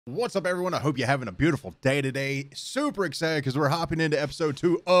What's up, everyone? I hope you're having a beautiful day today. Super excited because we're hopping into episode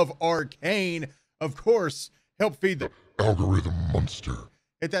 2 of Arcane. Of course, help feed the algorithm monster.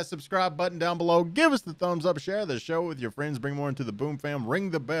 Hit that subscribe button down below. Give us the thumbs up. Share the show with your friends. Bring more into the Boom fam.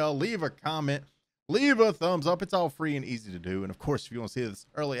 Ring the bell. Leave a comment. Leave a thumbs up. It's all free and easy to do. And of course, if you want to see this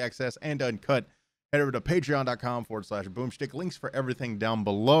early access and uncut, head over to patreon.com/boomstick. Links for everything down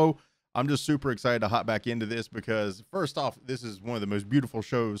below. I'm just super excited to hop back into this because, first off, this is one of the most beautiful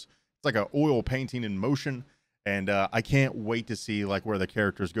shows. It's like an oil painting in motion, and I can't wait to see like where the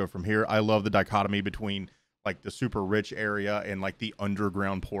characters go from here. I love the dichotomy between like the super rich area and like the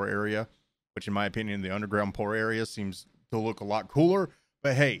underground poor area, which in my opinion, the underground poor area seems to look a lot cooler.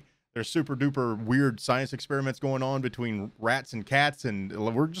 But hey, there's super duper weird science experiments going on between rats and cats, and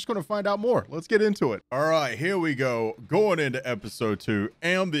we're just going to find out more. Let's get into it. All right, here we go. Going into episode 2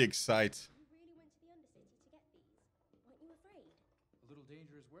 and the excite. A little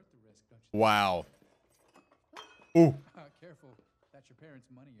danger is worth the risk, don't you? Wow. Ooh. Careful. That's your parents'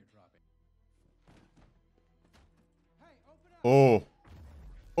 money you're dropping. Hey, open up. Oh.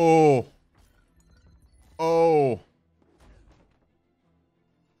 Oh. Oh.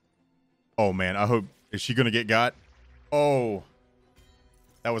 Oh man, I hope, is she gonna get got? Oh,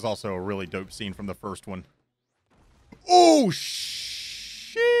 that was also a really dope scene from the first one. Oh, sheesh.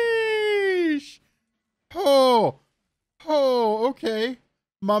 Oh, okay.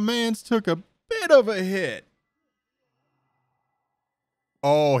 My man's took a bit of a hit.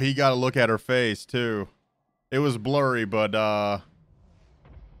 Oh, he got to look at her face too. It was blurry, but ow.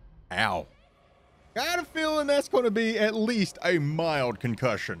 Got a feeling that's going to be at least a mild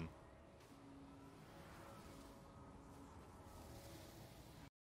concussion.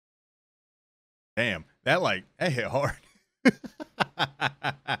 Damn, that hit hard.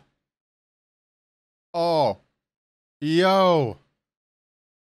 Oh, yo.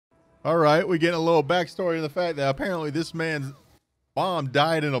 All right, we get a little backstory of the fact that apparently this man's mom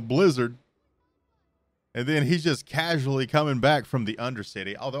died in a blizzard. And then he's just casually coming back from the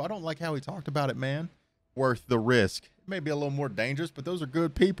Undercity. Although I don't like how he talked about it, man. Worth the risk. It may be a little more dangerous, but those are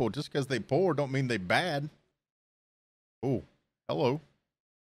good people. Just because they poor don't mean they bad. Oh, hello.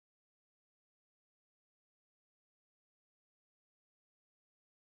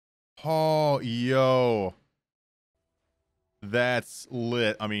 Oh, yo. That's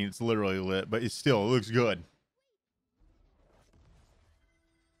lit. I mean, it's literally lit, but it looks good.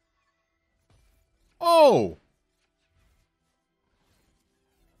 Oh.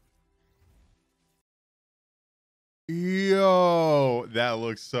 Yo, that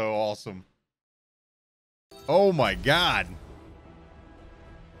looks so awesome. Oh my God.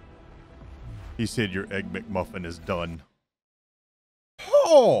 He said your Egg McMuffin is done.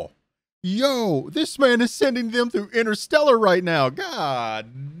 Oh. Yo, this man is sending them through interstellar right now.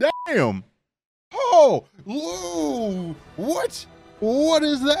 God damn. Oh, whoa. What? What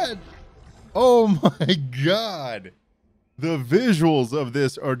is that? Oh my God. The visuals of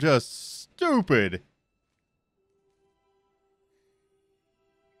this are just stupid.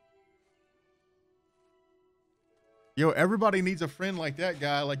 Yo, everybody needs a friend like that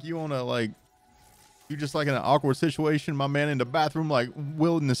guy. Like you want to you just like in an awkward situation, my man in the bathroom, like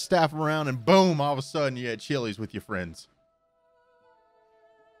wielding the staff around, and boom, all of a sudden you at Chili's with your friends.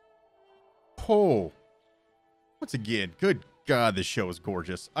 Oh, once again, good God, this show is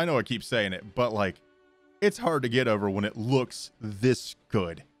gorgeous. I know I keep saying it, but like, it's hard to get over when it looks this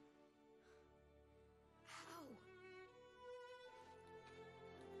good.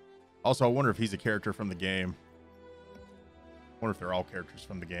 Also, I wonder if he's a character from the game. I wonder if they're all characters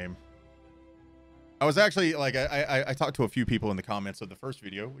from the game. I was actually like, I talked to a few people in the comments of the first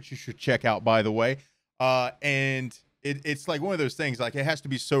video, which you should check out, by the way. And it's like one of those things, like it has to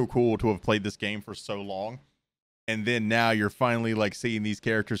be so cool to have played this game for so long. And then now you're finally like seeing these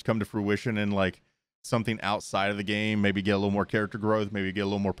characters come to fruition and like something outside of the game, maybe get a little more character growth, maybe get a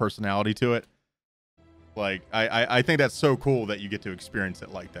little more personality to it. Like, I think that's so cool that you get to experience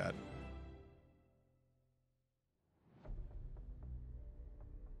it like that.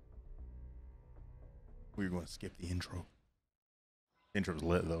 We're going to skip the intro. The intro's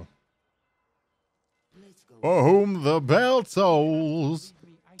lit, though. For whom the bell tolls,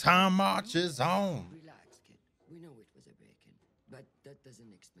 time marches on. Relax, kid. We know it was a break-in, but that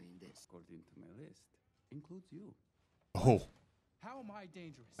doesn't explain this. According to my list, includes you. Oh. How am I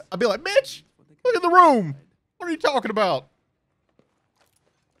dangerous? I'd be like, bitch, look at the room. What are you talking about?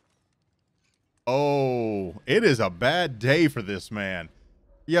 Oh, it is a bad day for this man.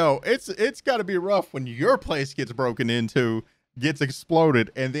 Yo, it's got to be rough when your place gets broken into, gets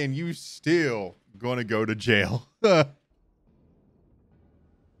exploded, and then you still gonna go to jail.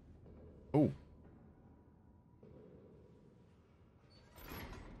 Oh.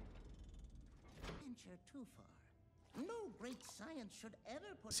 Venture too far. No great science should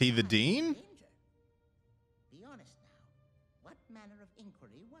ever put Is he the lives in dean? danger. Be honest now. What manner of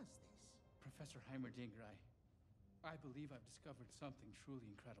inquiry was this? Professor Heimerdinger, I believe I've discovered something truly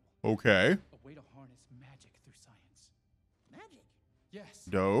incredible. Okay. A way to harness magic through science. Magic? Yes.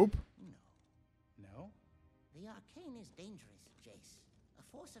 Dope. No. No? The arcane is dangerous, Jace. A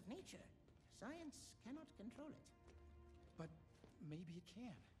force of nature. Science cannot control it. But maybe it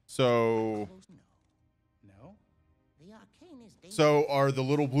can. So, No. No? The arcane is dangerous. so are the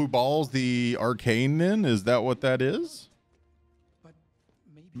little blue balls the arcane then? Is that what that is? But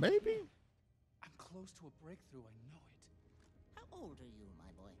maybe. it Maybe. can. I'm close to a breakthrough. I know it. How old are you,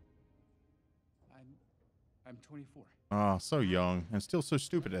 my boy? I'm 24. Ah, so young and still so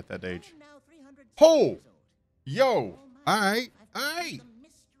stupid at that I age. am now 300 Ho! years old. Yo! All my Alright, life, I've alright. studied the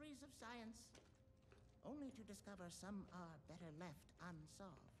mysteries of science, only to discover some are better left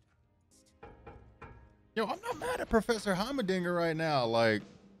unsolved. Yo, I'm not mad at Professor Heimerdinger right now. Like,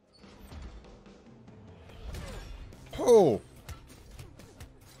 oh,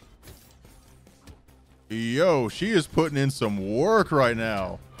 yo, she is putting in some work right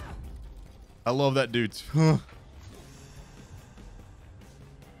now. I love that dude.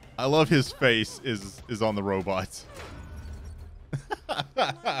 I love his face is on the robots. Why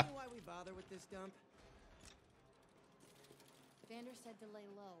we bother with this dump? Vander said to lay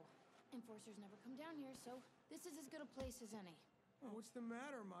low. Enforcers never come down here, so this is as good a place as any. Oh, what's the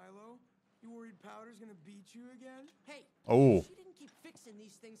matter, Milo? You worried Powder's gonna beat you again? Hey, Oh, if she didn't keep fixing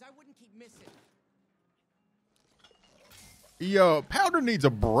these things, I wouldn't keep missing. yo, Powder needs a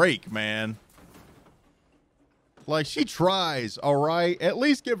break, man. Like, she tries, all right? At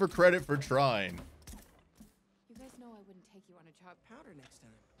least give her credit for trying. You guys know I wouldn't take you on a job. Powder next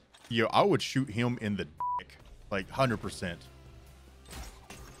time. Yo, I would shoot him in the dick. Like, 100%.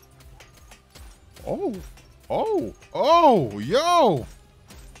 Oh. Oh. Oh, yo.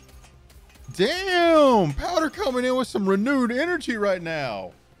 Damn. Powder coming in with some renewed energy right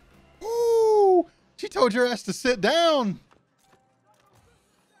now. Ooh. She told your ass to sit down.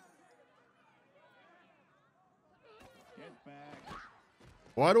 Get back.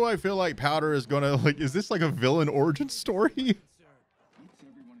 Why do I feel like Powder is gonna, like, is this like a villain origin story? What's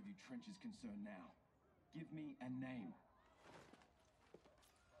every one of you trenches concerned now? Give me a name.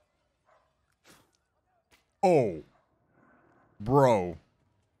 Oh. Bro.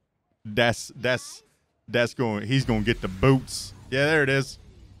 That's going, he's gonna get the boots. Yeah, there it is.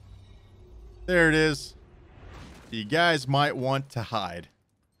 There it is. You guys might want to hide.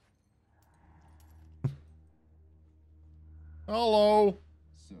 Hello.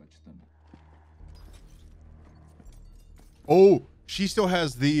 Search them. Oh, she still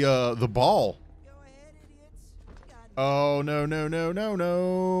has the ball. Go ahead, idiots. God, Oh, no, no, no, no,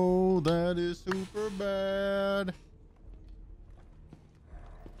 no. That is super bad.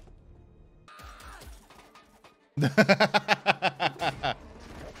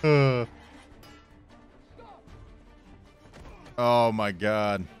 Oh my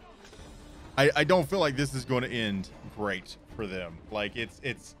God. I don't feel like this is going to end great for them. Like it's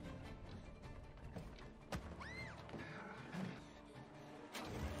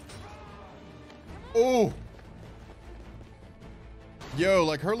oh. Yo,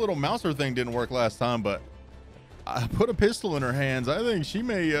 like her little mouser thing didn't work last time, but I put a pistol in her hands. I think she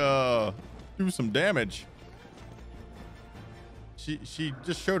may do some damage. She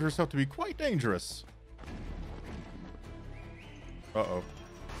just showed herself to be quite dangerous. Uh-oh. Over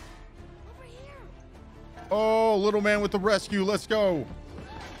here! Oh, little man with the rescue. Let's go.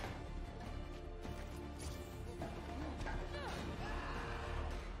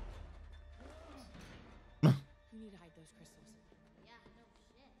 You need to hide those crystals.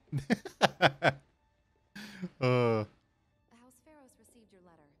 The House Pharaohs received your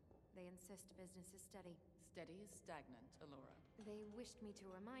letter. They insist business is steady. Steady is stagnant, Allura. They wished me to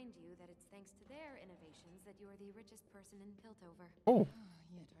remind you that it's thanks to their innovations that you are the richest person in Piltover. Oh.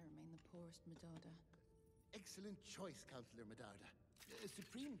 Yet I remain the poorest Medarda. Excellent choice, Counselor Medarda. A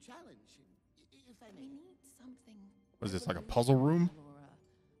supreme challenge, if I We may. need something. What is this, like a puzzle room? Allura.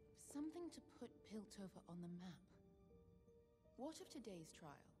 Something to put Piltover on the map. What of today's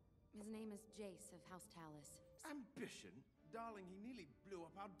trial? His name is Jace of House Talus. ambition? Darling, he nearly blew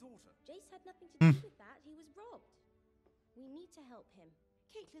up our daughter. Jace had nothing to do with that. He was robbed. We need to help him.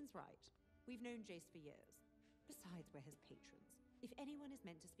 Caitlin's right. We've known Jace for years. Besides, we're his patrons. If anyone is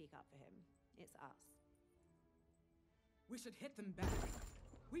meant to speak up for him, it's us. We should hit them back.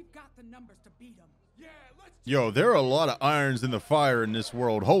 We've got the numbers to beat them. Yo, there are a lot of irons in the fire in this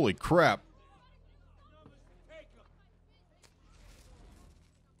world. Holy crap.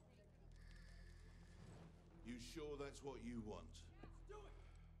 You sure that's what you want?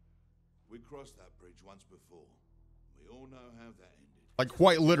 We crossed that bridge once before. We all know how that ended. Like,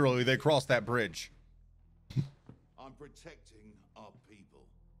 quite literally, they crossed that bridge. I'm protecting our people.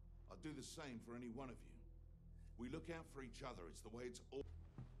 I'll do the same for any one of you. We look out for each other. It's the way it's all.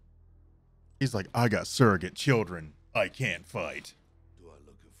 He's like, I got surrogate children. I can't fight. Do I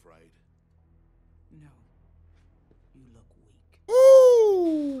look afraid? No. You look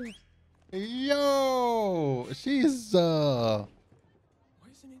weak. Ooh! Yo! She's, Why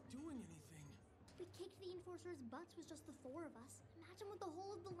isn't it doing anything? We kicked the enforcers' butts with just the 4 of us. Imagine what the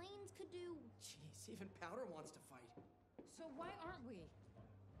whole of the lanes could do. Jeez, even Powder wants to fight. So why aren't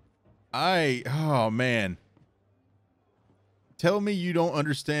we? oh man. Tell me you don't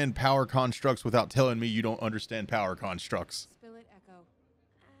understand power constructs without telling me you don't understand power constructs. Spill it, Echo.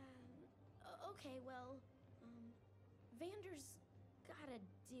 Okay, well, Vander's gotta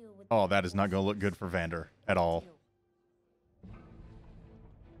deal with. Oh, that is not going to look good for Vander at all.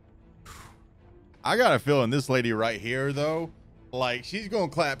 I got a feeling this lady right here, though, like, she's going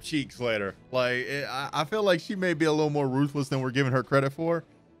to clap cheeks later. Like, I feel like she may be a little more ruthless than we're giving her credit for.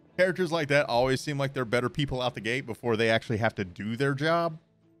 Characters like that always seem like they're better people out the gate before they actually have to do their job.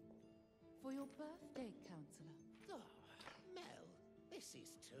 For your birthday, Counselor. Oh, Mel, this is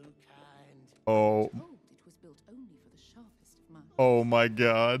too kind. Oh. Told it was built only for the sharpest of minds. Oh my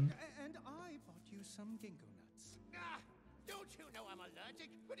God. And I bought you some ginkgo nuts. Ah, don't you know I'm allergic?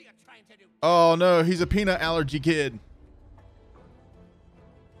 What are you trying to do? Oh no, he's a peanut allergy kid.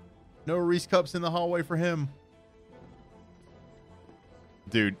 No Reese cups in the hallway for him.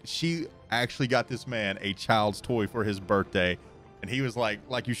 Dude, she actually got this man a child's toy for his birthday. And he was like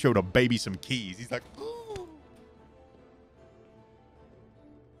you showed a baby some keys. He's like, oh.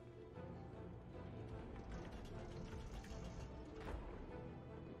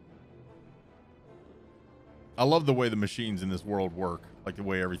 I love the way the machines in this world work. Like the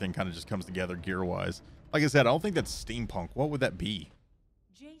way everything kind of just comes together gear-wise. Like I said, I don't think that's steampunk. What would that be?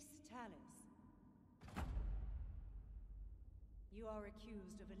 Jace Tallis. You are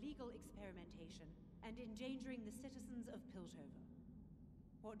accused of illegal experimentation and endangering the citizens of Piltover.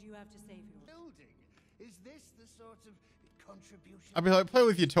 What do you have to say for yourself? Building. Is this the sort of contribution? I'd be like, play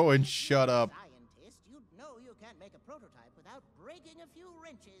with your toy and shut up. Scientist, you'd know you can't make a prototype without breaking a few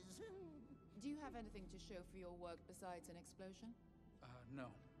wrenches. Do you have anything to show for your work besides an explosion? No.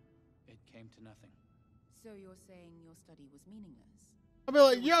 It came to nothing. So you're saying your study was meaningless? I'd be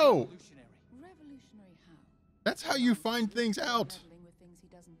like, yo, Revolutionary. Revolutionary how? that's how you find things out. Meddling with things he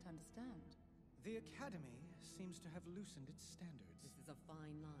doesn't understand. The Academy seems to have loosened its standards. This is a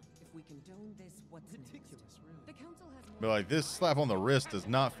fine line. If we condone this, what's Ridiculous, really. The council has Be like, this slap on the wrist does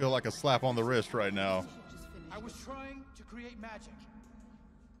not feel like a slap on the wrist right now. I was trying to create magic.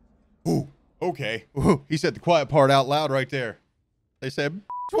 Ooh, okay. Ooh, he said the quiet part out loud right there. They said,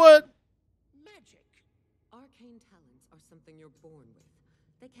 what? magic. Arcane talents are something you're born with.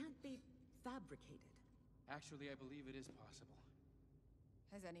 They can't be fabricated. Actually, I believe it is possible.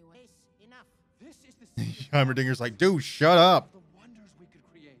 Has anyone? Ace, enough. This is the secret Heimerdinger's like, dude, shut up. the wonders we could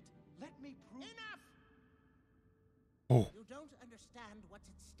create. Let me prove. Enough! Oh, You don't understand what's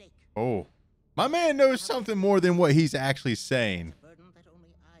at stake. oh. My man knows something more than what he's actually saying. Burden that only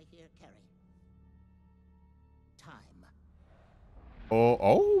I here carry. Time.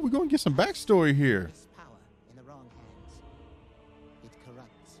 Oh, we're going to get some backstory here. This power in the wrong hands. It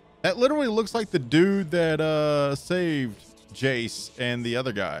corrupts. That literally looks like the dude that saved Jace and the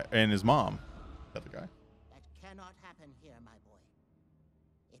other guy and his mom. The other guy. That cannot happen here, my boy.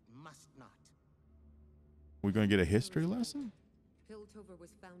 It must not. We're going to get a history lesson? Piltover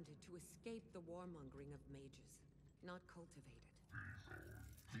was founded to escape the warmongering of mages, not cultivated.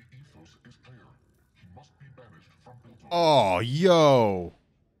 The ethos is clear. He must be banished from Piltover. Oh, yo.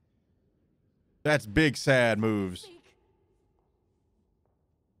 That's big sad moves.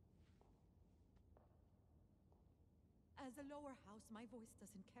 As a lower house, my voice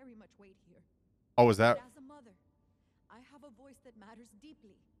doesn't carry much weight here. Oh, is that? But as a mother, I have a voice that matters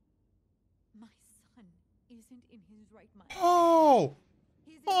deeply. My son isn't in his right mind. Oh,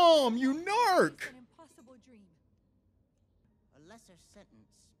 He's in Mom, you It's narc. an impossible dream. A lesser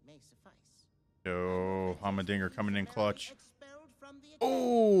sentence may suffice. Yo, Heimerdinger coming in clutch. Expelled from the academy.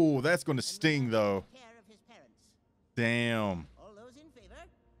 Oh, that's going to sting, though. Care of his parents. Damn. All those in favor?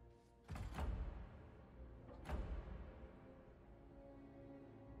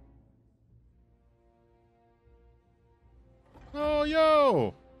 Oh,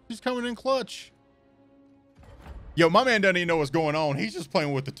 yo. She's coming in clutch. Yo, my man doesn't even know what's going on. He's just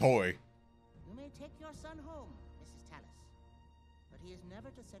playing with the toy. You may take your son home, Mrs. Tallis, but he is never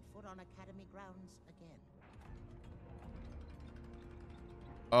to set foot on Academy grounds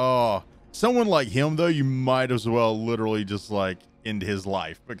again. Someone like him, though, you might as well literally just, like, end his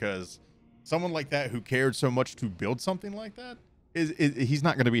life, because someone like that who cared so much to build something like that is he's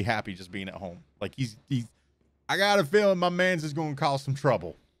not going to be happy just being at home. Like, he's I got a feeling my man's is going to cause some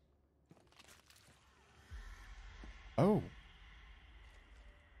trouble. Oh.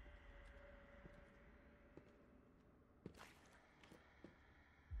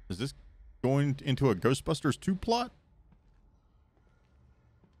 Is this going into a Ghostbusters 2 plot?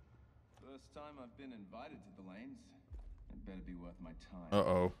 First time I've been invited to the lanes. It better be worth my time.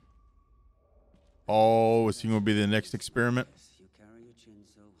 Uh-oh. Oh, is he going to be the next experiment? You carry your chin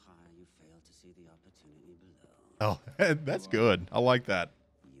so high you fail to see the opportunity below. Oh, that's good. I like that.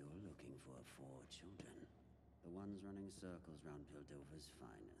 You're looking for 4 children. The ones running circles round Piltover's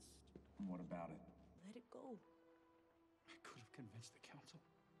finest. What about it? Let it go. I could have convinced the council.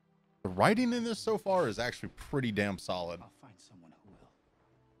 The writing in this so far is actually pretty damn solid. I'll find someone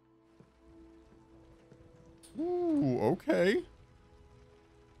who will. Ooh, okay.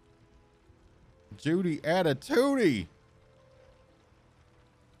 Judy Attitudey.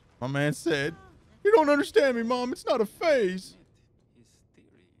 My man said, "You don't understand me, Mom. It's not a phase." His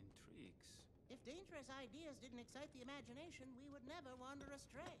theory intrigues. If dangerous ideas didn't excite the imagination, we would never wander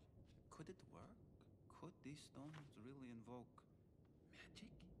astray. Could it work? Could these stones really invoke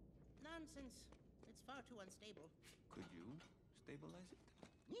magic? Nonsense. It's far too unstable. Could you stabilize it?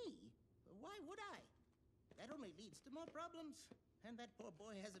 Me? Why would I? That only leads to more problems. And that poor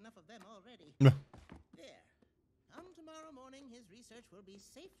boy has enough of them already. There. Come tomorrow morning, his research will be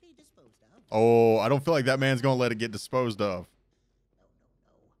safely disposed of. Oh, I don't feel like that man's going to let it get disposed of. No.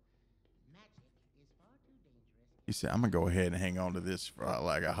 Magic is far too dangerous. He said, "I'm going to go ahead and hang on to this for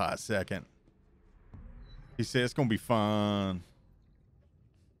like a hot second." He said, "It's going to be fun."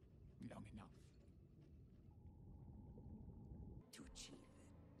 Long enough to achieve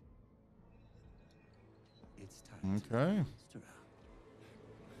it. It's time to Okay. monster out.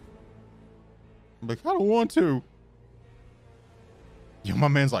 Like, I don't want to. Yeah, my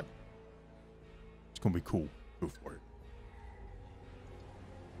man's like, "It's going to be cool. Go for it."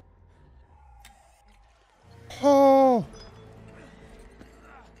 Oh.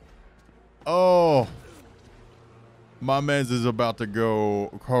 Oh. My man's is about to go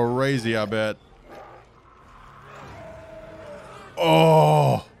crazy, I bet.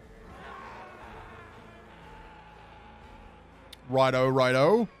 Oh. Righto,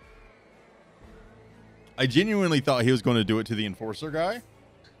 righto. I genuinely thought he was going to do it to the enforcer guy.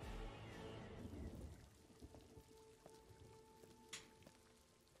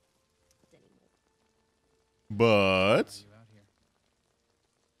 But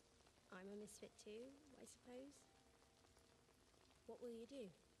I'm a misfit too, I suppose. What will you do?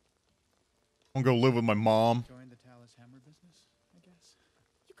 I'm going to go live with my mom. Join the Tallis Hammer business, I guess.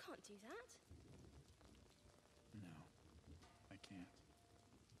 You can't do that. No, I can't.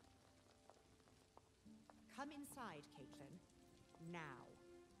 Come inside, Caitlin. Now.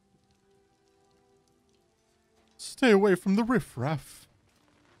 Stay away from the riffraff.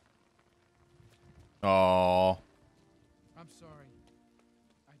 Aww. I'm sorry.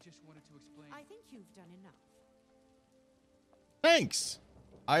 I just wanted to explain. I think you've done enough. Thanks.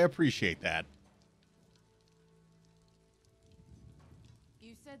 I appreciate that.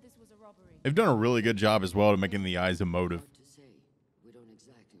 You said this was a robbery. They've done a really good job as well to making the eyes emotive. Hard to say. We don't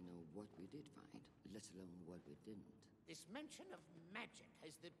exactly know what we did find, let alone what we didn't. This mention of magic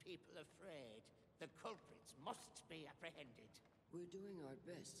has the people afraid. The culprits must be apprehended. We're doing our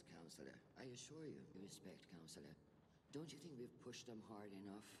best, Counselor. I assure you. Respect, Counselor. Don't you think we've pushed them hard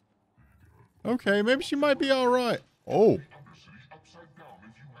enough? Okay, maybe she might be all right. Oh.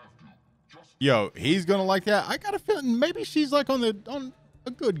 Yo, he's gonna like that. I got a feeling maybe she's like on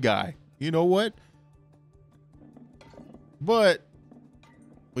a good guy. You know what? But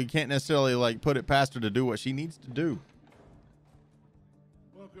we can't necessarily like put it past her to do what she needs to do.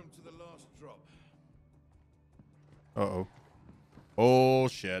 Welcome to the last drop. Uh-oh. Oh,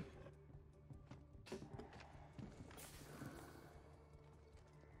 shit.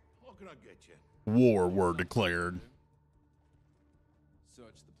 What can I get you? War were declared.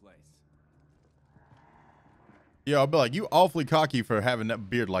 Search the place. Yeah, I'll be like, you awfully cocky for having that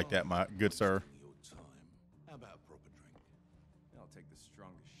beard like that, my good sir. Your time. How about a proper drink? I'll take the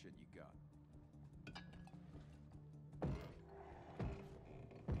strongest shit you got.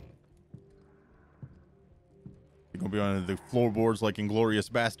 You're gonna be on the floorboards like Inglorious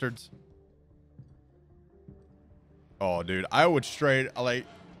Bastards. Oh, dude, I would straight like.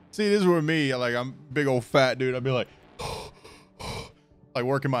 See, this is with me. Like, I'm big old fat dude. I'd be like, like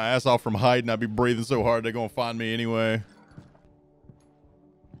working my ass off from hiding. I'd be breathing so hard they're gonna find me anyway.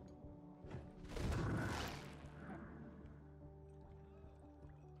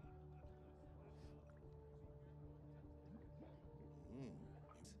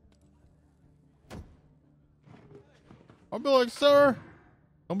 I'll be like, sir,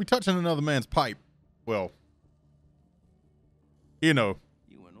 don't be touching another man's pipe. Well, you know.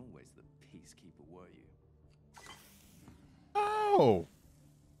 You weren't always the peacekeeper, were you? Oh.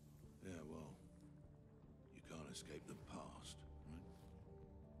 Yeah, well, you can't escape the past, right?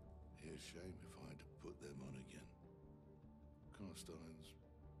 It'd be a shame if I had to put them on again. Cast irons,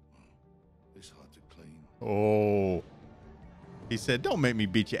 well, it's hard to clean. Oh. He said, don't make me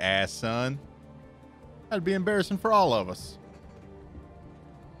beat your ass, son. That'd be embarrassing for all of us.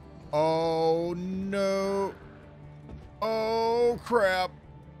 Oh, no. Oh, crap.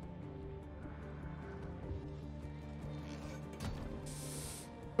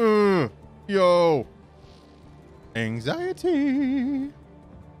 Yo. Anxiety.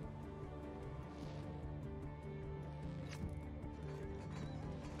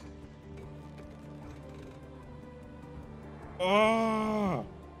 Oh,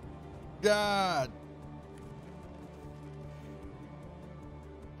 God.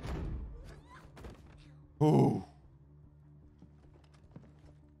 Oh.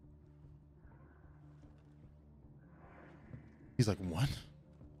 He's like, what?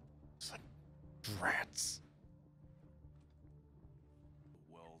 It's like, rats.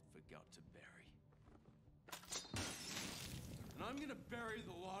 The world forgot to bury. And I'm gonna bury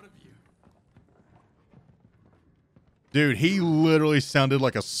the lot of you. Dude, he literally sounded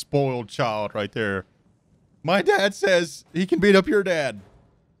like a spoiled child right there. My dad says he can beat up your dad.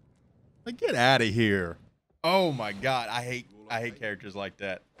 Like, get out of here. Oh my God, I hate characters like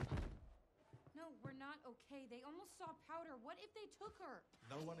that. No, we're not okay. They almost saw Powder. What if they took her?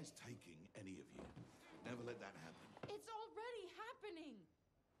 No one is taking any of you. Never let that happen. It's already happening.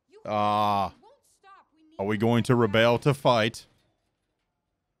 You Ah. won't stop. We need Are we going to rebel to fight?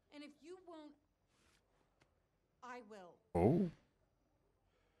 And if you won't, I will. Oh.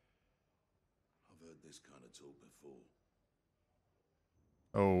 I've heard this kind of talk before.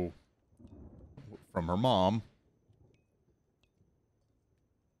 Oh. From her mom.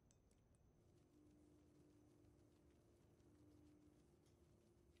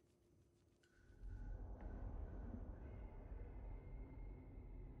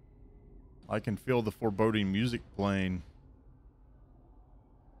 I can feel the foreboding music playing.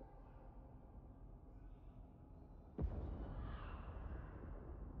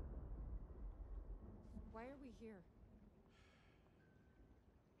 Why are we here?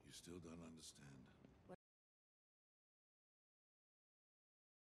 You still don't understand.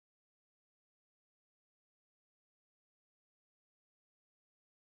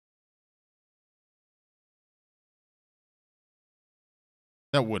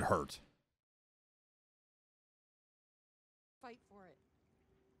 That would hurt. Fight for it.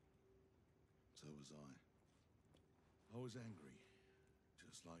 So was I. I was angry,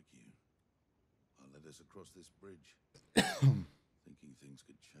 just like you. I led us across this bridge, thinking things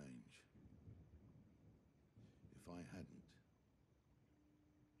could change. If I hadn't,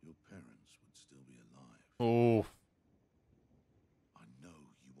 your parents would still be alive. Oh. I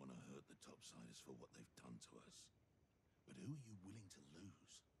know you want to hurt the Topsiders for what they've done to us. But who are you willing to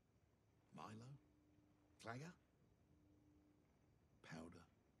lose? Milo? Clagger? Powder?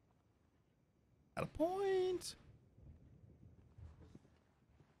 At a point.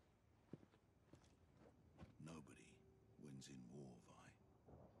 Nobody wins in war, Vi.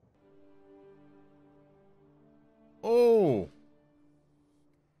 Oh.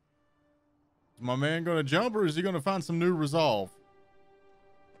 Is my man going to jump or is he going to find some new resolve?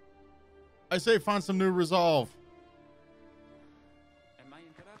 I say find some new resolve. Am I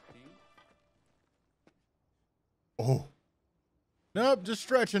interrupting? Oh. Nope, just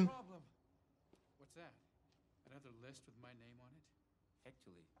stretching. What's that? Another list with my name on it?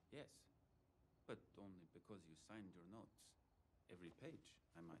 Actually, yes. But only because you signed your notes. Every page,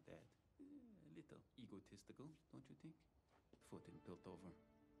 I might add. A little egotistical, don't you think? Foot in Piltover.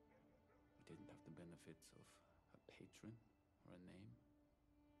 I didn't have the benefits of a patron or a name.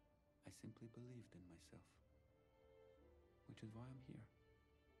 I simply believed in myself. Which is why I'm here.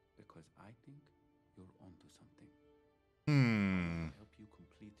 Because I think you're onto something. I'll help you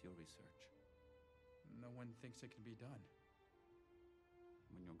complete your research. No one thinks it can be done.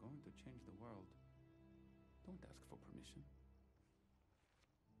 When you're going to change the world, don't ask for permission.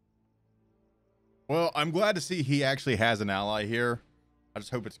 Well, I'm glad to see he actually has an ally here. I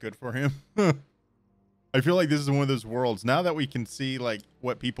just hope it's good for him. I feel like this is one of those worlds now that we can see like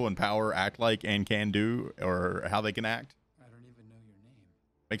what people in power act like and can do, or how they can act. I don't even know your name.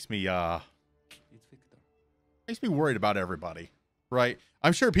 Makes me It's Victor. makes me worried about everybody, right?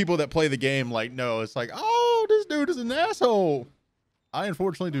 I'm sure people that play the game like know it's like, oh, this dude is an asshole. I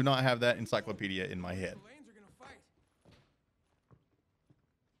unfortunately do not have that encyclopedia in my head.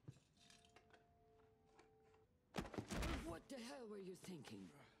 What the hell were you thinking?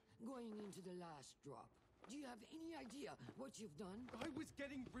 Going into the last drop. Do you have any idea what you've done? I was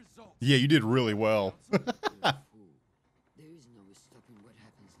getting results. Yeah, you did really well. There is no stopping what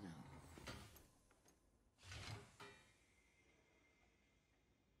happens now.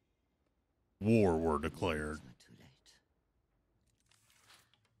 War were declared. It's not too late.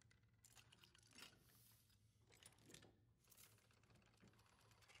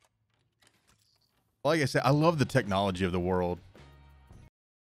 Like I said, I love the technology of the world.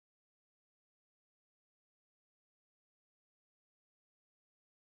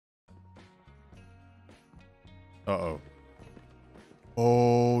 Uh-oh.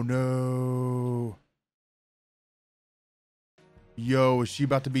 Oh, no. Yo, is she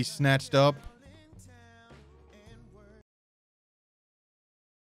about to be snatched up?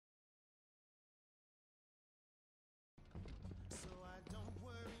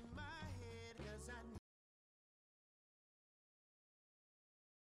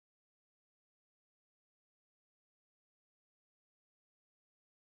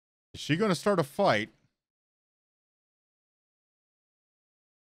 Is she going to start a fight?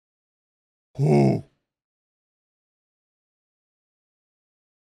 Oh.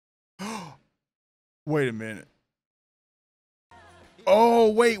 Wait a minute.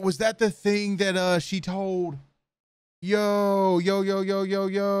 Oh, wait, was that the thing that she told? Yo. Is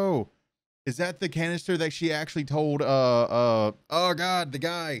that the canister that she actually told oh god, the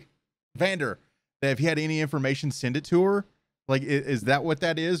guy Vander, that if he had any information send it to her? Like, is that what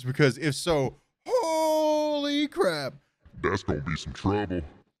that is? Because if so, holy crap. That's gonna be some trouble.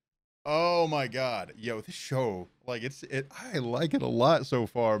 Oh my god. Yo, this show, like I like it a lot so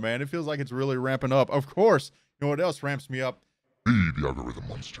far, man. It feels like it's really ramping up. Of course, you know what else ramps me up? Be the algorithm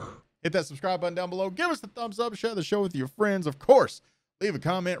monster. Hit that subscribe button down below. Give us the thumbs up. Share the show with your friends. Of course, leave a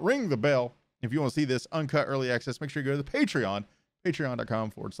comment. Ring the bell. If you want to see this uncut early access, make sure you go to the Patreon.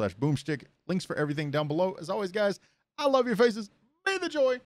 Patreon.com/boomstick. Links for everything down below. As always, guys, I love your faces. May the joy